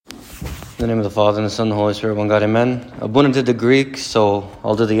In the name of the Father, and the Son, and the Holy Spirit, one God, amen. Abuna did the Greek, so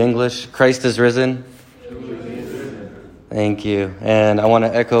I'll do the English. Christ is risen. Thank you. And I want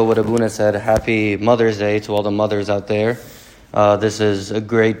to echo what Abuna said. Happy Mother's Day to all the mothers out there. This is a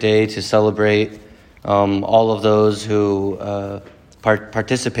great day to celebrate all of those who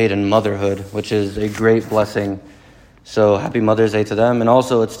participate in motherhood, which is a great blessing. So happy Mother's Day to them. And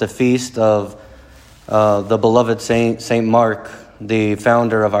also it's the feast of the beloved Saint Mark, the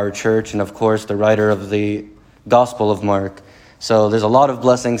founder of our church, and of course the writer of the Gospel of Mark. So there's a lot of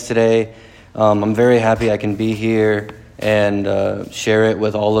blessings today. I'm very happy I can be here and share it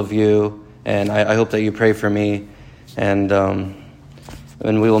with all of you. And I hope that you pray for me, and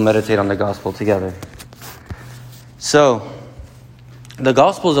we will meditate on the Gospel together. So the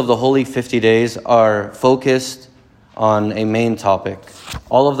Gospels of the Holy 50 Days are focused on a main topic.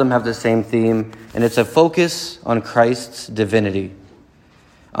 All of them have the same theme, and it's a focus on Christ's divinity.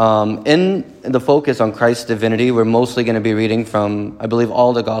 In the focus on Christ's divinity, we're mostly going to be reading from, I believe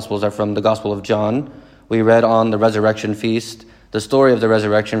all the Gospels are from the Gospel of John. We read on the resurrection feast, the story of the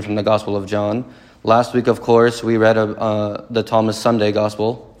resurrection from the Gospel of John. Last week, of course, we read the Thomas Sunday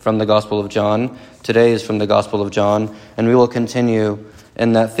Gospel from the Gospel of John. Today is from the Gospel of John, and we will continue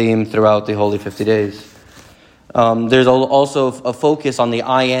in that theme throughout the Holy 50 Days. There's also a focus on the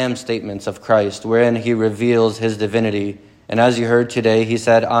I am statements of Christ, wherein he reveals his divinity. And as you heard today, he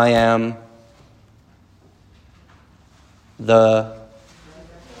said, I am the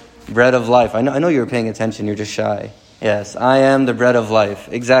bread of life. I know you were paying attention, you're just shy. Yes, I am the bread of life.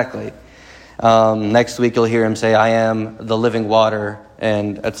 Exactly. Next week you'll hear him say, I am the living water,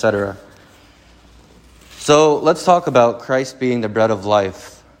 and etc. So let's talk about Christ being the bread of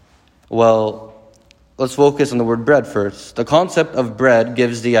life. Well, let's focus on the word bread first. The concept of bread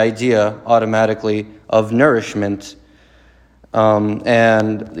gives the idea automatically of nourishment.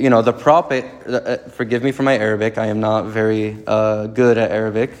 The prophet, forgive me for my Arabic, I am not very good at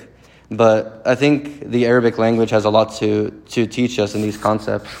Arabic, but I think the Arabic language has a lot to teach us in these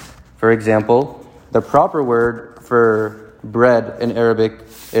concepts. For example, the proper word for bread in Arabic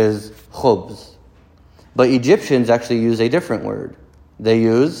is khubz, but Egyptians actually use a different word. They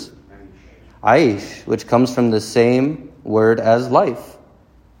use aish, which comes from the same word as life,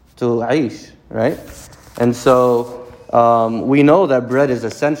 to aish, right? And so we know that bread is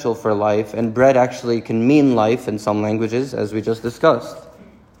essential for life, and bread actually can mean life in some languages, as we just discussed.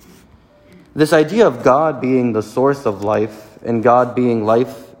 This idea of God being the source of life and God being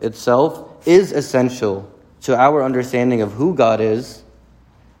life itself is essential to our understanding of who God is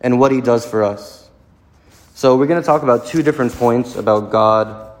and what he does for us. So we're going to talk about two different points about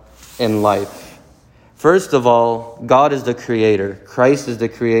God and life. First of all, God is the creator. Christ is the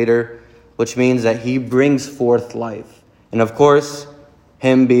creator, which means that he brings forth life. And of course,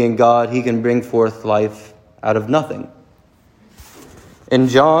 him being God, he can bring forth life out of nothing. In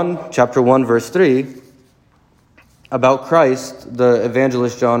John chapter 1, verse 3, about Christ, the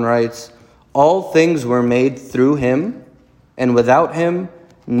evangelist John writes, all things were made through him, and without him,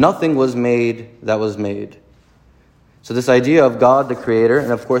 nothing was made that was made. So this idea of God the creator,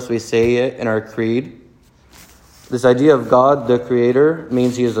 and of course we say it in our creed, this idea of God the creator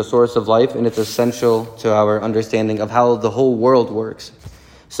means he is the source of life, and it's essential to our understanding of how the whole world works.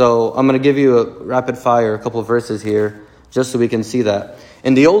 So I'm going to give you a rapid fire, a couple of verses here, just so we can see that.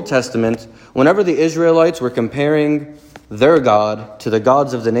 In the Old Testament, whenever the Israelites were comparing their God to the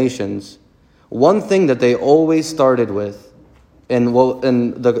gods of the nations, one thing that they always started with, and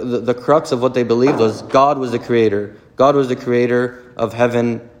the crux of what they believed was God was the creator. God was the creator of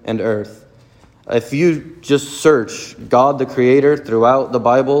heaven and earth. If you just search God the creator throughout the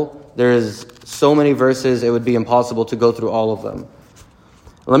Bible, there is so many verses, it would be impossible to go through all of them.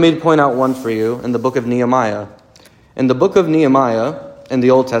 Let me point out one for you in the book of Nehemiah. In the book of Nehemiah, in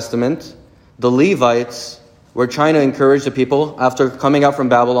the Old Testament, the Levites were trying to encourage the people after coming out from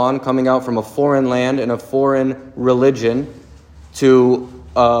Babylon, coming out from a foreign land and a foreign religion to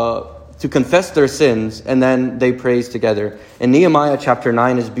confess their sins, and then they praise together. And Nehemiah chapter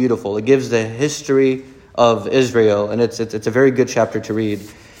 9 is beautiful. It gives the history of Israel, and it's a very good chapter to read.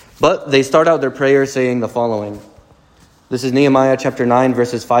 But they start out their prayer saying the following. This is Nehemiah chapter 9,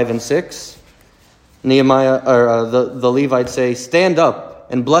 verses 5 and 6. The Levites say, stand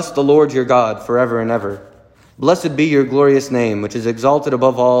up and bless the Lord your God forever and ever. Blessed be your glorious name, which is exalted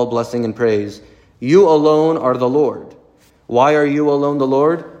above all blessing and praise. You alone are the Lord. Why are you alone the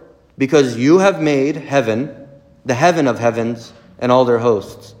Lord? Because you have made heaven, the heaven of heavens, and all their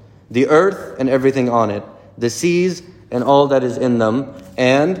hosts, the earth and everything on it, the seas and all that is in them,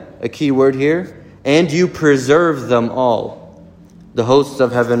 and, a key word here, and you preserve them all. The hosts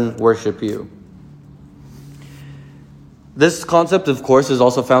of heaven worship you. This concept, of course, is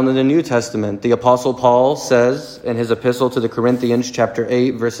also found in the New Testament. The Apostle Paul says in his epistle to the Corinthians, chapter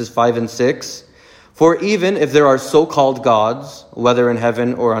 8, verses 5 and 6, "For even if there are so-called gods, whether in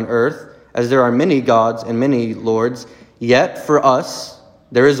heaven or on earth, as there are many gods and many lords, yet for us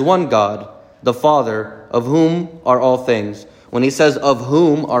there is one God, the Father, of whom are all things." When he says, "of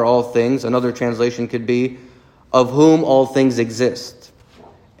whom are all things," another translation could be, "of whom all things exist."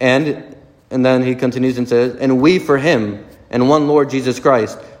 And then he continues and says, "And we for him, and one Lord Jesus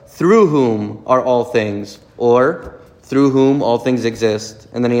Christ, through whom are all things," or "through whom all things exist."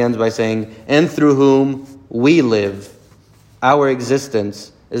 And then he ends by saying, "and through whom we live." Our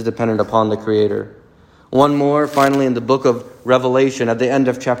existence is dependent upon the Creator. One more, finally, in the book of Revelation, at the end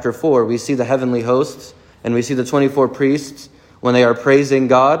of chapter 4, we see the heavenly hosts, and we see the 24 priests, when they are praising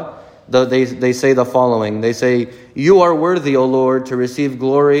God, they say the following. They say, "You are worthy, O Lord, to receive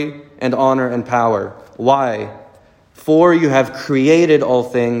glory and honor and power." Why? "For you have created all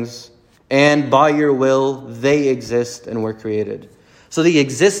things, and by your will they exist and were created." So the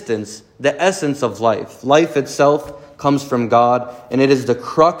existence, the essence of life itself comes from God, and it is the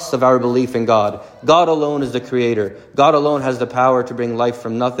crux of our belief in God. God alone is the Creator. God alone has the power to bring life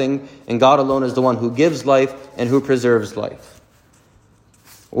from nothing, and God alone is the one who gives life and who preserves life.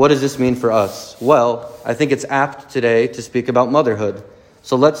 What does this mean for us? Well, I think it's apt today to speak about motherhood.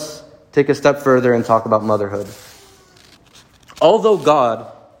 So let's take a step further and talk about motherhood. Although God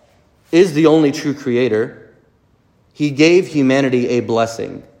is the only true Creator, He gave humanity a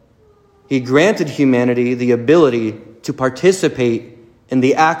blessing. He granted humanity the ability to participate in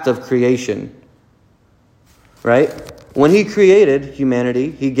the act of creation. Right? When He created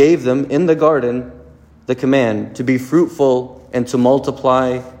humanity, He gave them in the garden the command to be fruitful and to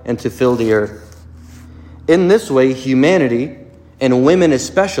multiply and to fill the earth. In this way, humanity, and women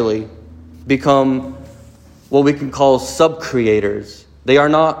especially, become what we can call sub-creators. They are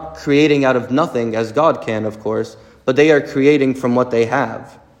not creating out of nothing, as God can, of course, but they are creating from what they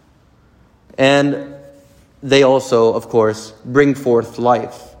have. And they also, of course, bring forth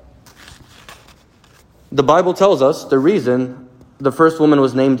life. The Bible tells us the reason the first woman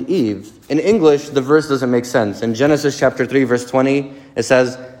was named Eve. In English, the verse doesn't make sense. In Genesis chapter 3, verse 20, it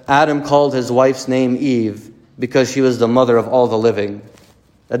says, "Adam called his wife's name Eve because she was the mother of all the living."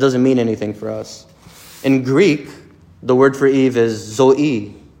 That doesn't mean anything for us. In Greek, the word for Eve is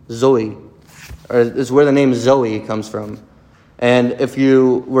Zoe, or is where the name Zoe comes from. And if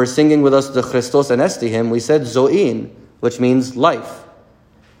you were singing with us the Christos Anesti hymn, we said Zoin, which means life.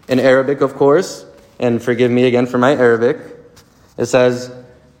 In Arabic, of course, and forgive me again for my Arabic, it says,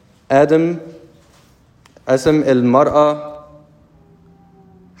 Adam اسم المرأة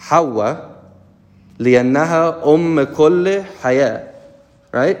حواء لأنها كل حياة.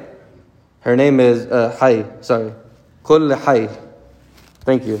 Right? Her name is كل حي.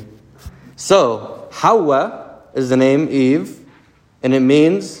 Thank you. So, Hawa is the name Eve, and it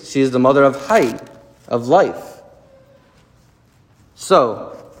means she is the mother of Hay, of life.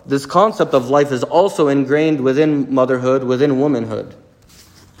 So, this concept of life is also ingrained within motherhood, within womanhood.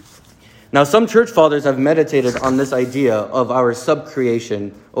 Now, some church fathers have meditated on this idea of our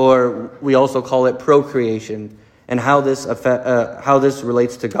subcreation, or we also call it procreation, and how this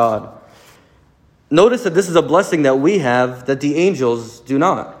relates to God. Notice that this is a blessing that we have that the angels do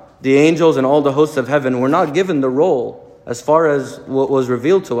not. The angels and all the hosts of heaven were not given the role, as far as what was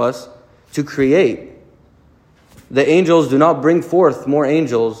revealed to us, to create. The angels do not bring forth more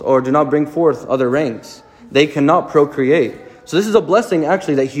angels or do not bring forth other ranks. They cannot procreate. So this is a blessing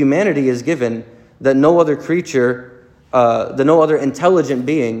actually that humanity is given, that no other creature, that no other intelligent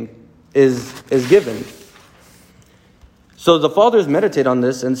being is given. So the fathers meditate on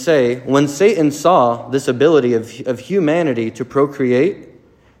this and say, when Satan saw this ability of humanity to procreate,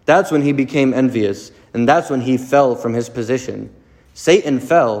 that's when he became envious, and that's when he fell from his position. Satan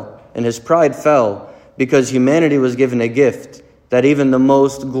fell, and his pride fell, because humanity was given a gift that even the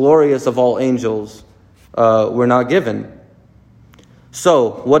most glorious of all angels were not given.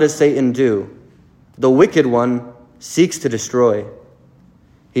 So, what does Satan do? The wicked one seeks to destroy.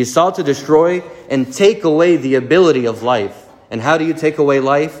 He sought to destroy and take away the ability of life. And how do you take away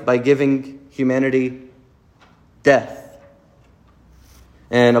life? By giving humanity death.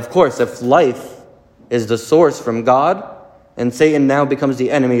 And of course, if life is the source from God, and Satan now becomes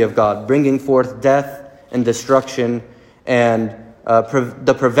the enemy of God, bringing forth death and destruction and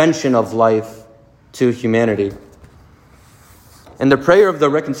the prevention of life to humanity. In the prayer of the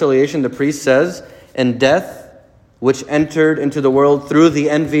reconciliation, the priest says, "And death, which entered into the world through the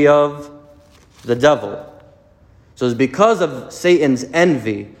envy of the devil." So it's because of Satan's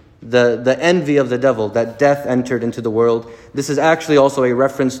envy, the envy of the devil, that death entered into the world. This is actually also a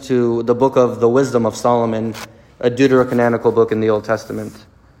reference to the book of the Wisdom of Solomon, a deuterocanonical book in the Old Testament.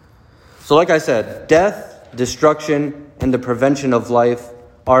 So like I said, death, destruction, and the prevention of life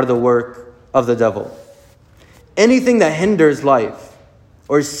are the work of the devil. Anything that hinders life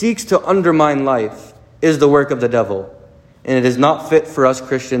or seeks to undermine life is the work of the devil, and it is not fit for us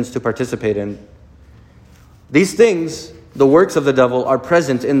Christians to participate in. These things, the works of the devil, are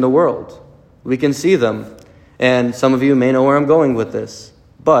present in the world. We can see them, and some of you may know where I'm going with this,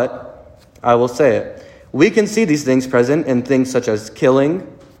 but I will say it. We can see these things present in things such as killing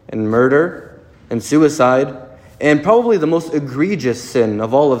and murder and suicide, and probably the most egregious sin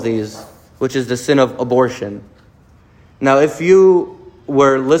of all of these, which is the sin of abortion. Now, if you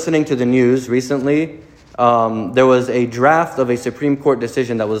were listening to the news recently, there was a draft of a Supreme Court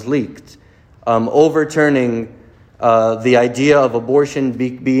decision that was leaked, overturning the idea of abortion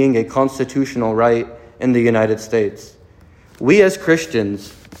being a constitutional right in the United States. We as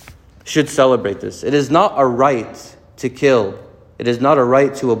Christians should celebrate this. It is not a right to kill. It is not a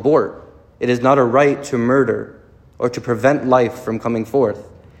right to abort. It is not a right to murder or to prevent life from coming forth.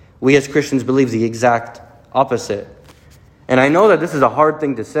 We as Christians believe the exact opposite. And I know that this is a hard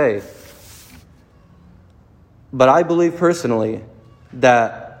thing to say, but I believe personally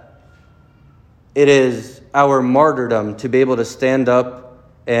that it is our martyrdom to be able to stand up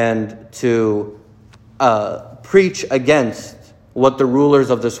and to preach against what the rulers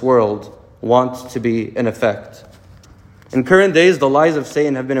of this world want to be in effect. In current days, the lies of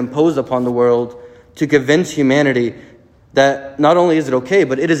Satan have been imposed upon the world to convince humanity that not only is it okay,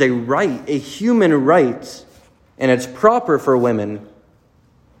 but it is a right, a human right, and it's proper for women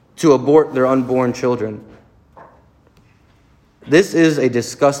to abort their unborn children. This is a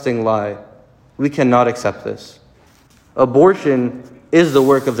disgusting lie. We cannot accept this. Abortion is the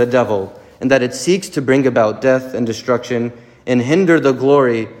work of the devil, and that it seeks to bring about death and destruction and hinder the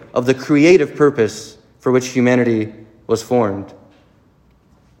glory of the creative purpose for which humanity was formed.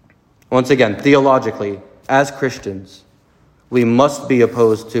 Once again, theologically, as Christians, we must be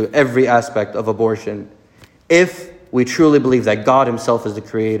opposed to every aspect of abortion if we truly believe that God himself is the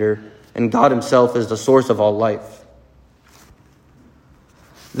creator and God himself is the source of all life.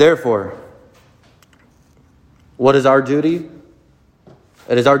 Therefore, what is our duty?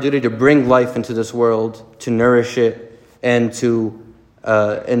 It is our duty to bring life into this world, to nourish it, and to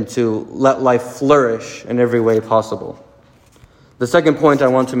let life flourish in every way possible. The second point I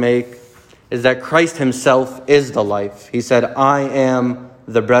want to make is that Christ himself is the life. He said, I am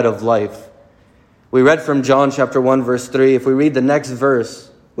the bread of life. We read from John chapter 1, verse 3. If we read the next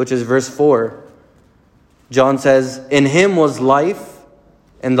verse, which is verse 4, John says, in him was life,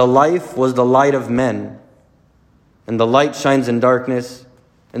 and the life was the light of men. And the light shines in darkness,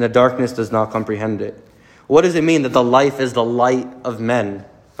 and the darkness does not comprehend it. What does it mean that the life is the light of men,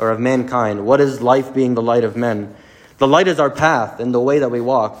 or of mankind? What is life being the light of men? The light is our path and the way that we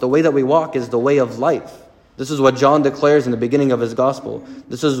walk. The way that we walk is the way of life. This is what John declares in the beginning of his gospel.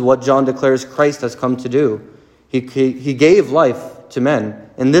 This is what John declares Christ has come to do. He gave life to men,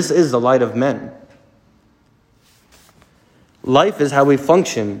 and this is the light of men. Life is how we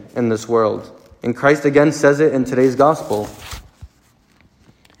function in this world. And Christ again says it in today's gospel.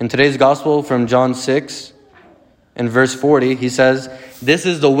 In today's gospel from John 6, in verse 40, he says, this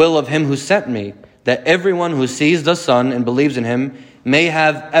is the will of him who sent me, that everyone who sees the Son and believes in him may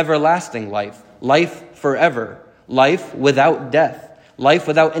have everlasting life, life forever, life without death, life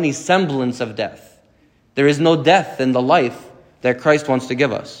without any semblance of death. There is no death in the life that Christ wants to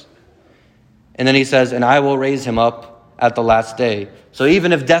give us. And then he says, and I will raise him up at the last day. So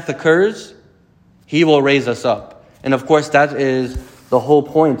even if death occurs, he will raise us up. And of course, that is the whole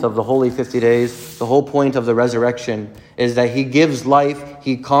point of the Holy 50 days, the whole point of the resurrection, is that he gives life,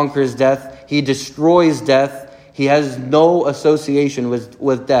 he conquers death, he destroys death, he has no association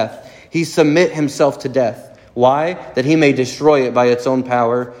with death. He submit himself to death. Why? That he may destroy it by its own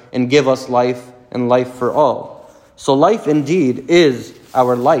power and give us life and life for all. So life indeed is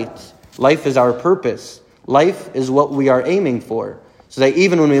our light. Life is our purpose. Life is what we are aiming for, so that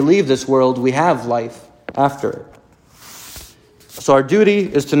even when we leave this world, we have life after it. So our duty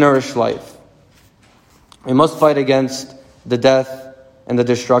is to nourish life. We must fight against the death and the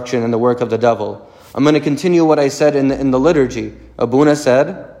destruction and the work of the devil. I'm going to continue what I said in the liturgy. Abuna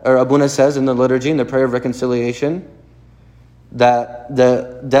says in the liturgy, in the prayer of reconciliation, that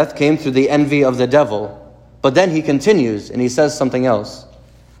the death came through the envy of the devil. But then he continues and he says something else.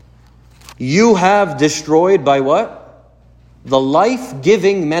 You have destroyed by what? The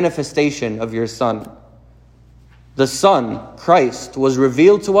life-giving manifestation of your Son. the Son, Christ, was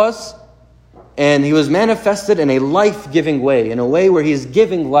revealed to us, and he was manifested in a life-giving way, in a way where he is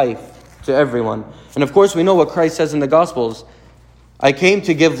giving life to everyone. And of course, we know what Christ says in the Gospels. I came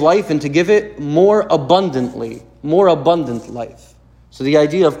to give life and to give it more abundantly, more abundant life. So the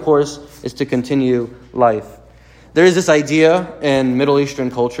idea, of course, is to continue life. There is this idea in Middle Eastern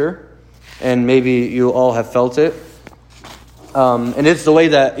culture, and maybe you all have felt it. And it's the way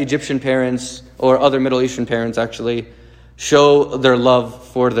that Egyptian parents or other Middle Eastern parents actually show their love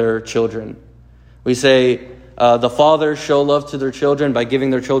for their children. We say the fathers show love to their children by giving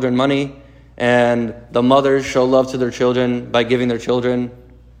their children money, and the mothers show love to their children by giving their children,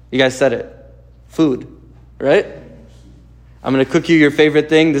 you guys said it, food, right? I'm going to cook you your favorite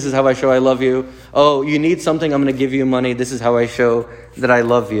thing. This is how I show I love you. Oh, you need something? I'm going to give you money. This is how I show that I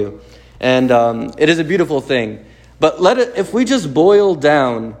love you. And it is a beautiful thing. But if we just boil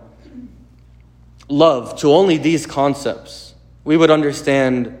down love to only these concepts, we would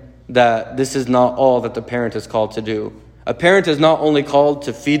understand that this is not all that the parent is called to do. A parent is not only called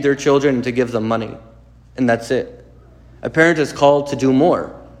to feed their children and to give them money, and that's it. A parent is called to do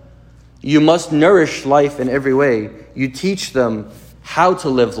more. You must nourish life in every way. You teach them how to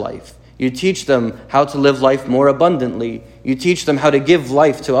live life. You teach them how to live life more abundantly. You teach them how to give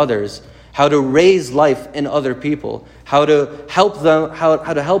life to others, how to raise life in other people, how to help them, how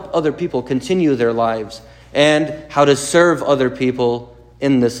to help other people continue their lives, and how to serve other people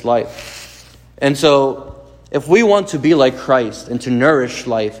in this life. And so, if we want to be like Christ and to nourish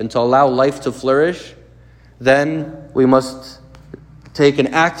life and to allow life to flourish, then we must take an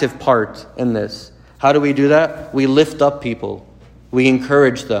active part in this. How do we do that? We lift up people. We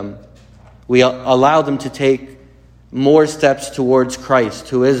encourage them. We allow them to take more steps towards Christ,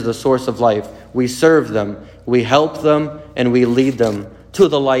 who is the source of life. We serve them. We help them, and we lead them to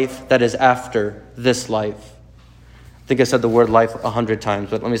the life that is after this life. I think I said the word life 100 times,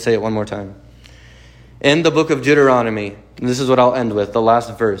 but let me say it one more time. In the book of Deuteronomy, and this is what I'll end with, the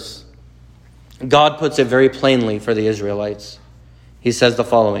last verse, God puts it very plainly for the Israelites. He says the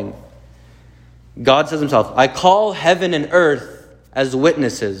following. God says himself, I call heaven and earth as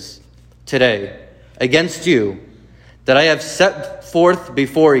witnesses today against you that I have set forth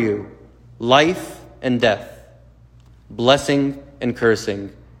before you life and death, blessing and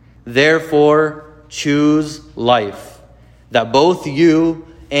cursing. Therefore, choose life, that both you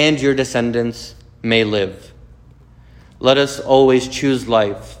and your descendants may live. Let us always choose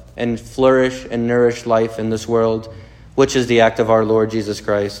life and flourish and nourish life in this world, which is the act of our Lord Jesus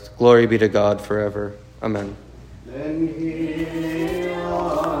Christ. Glory be to God forever. Amen.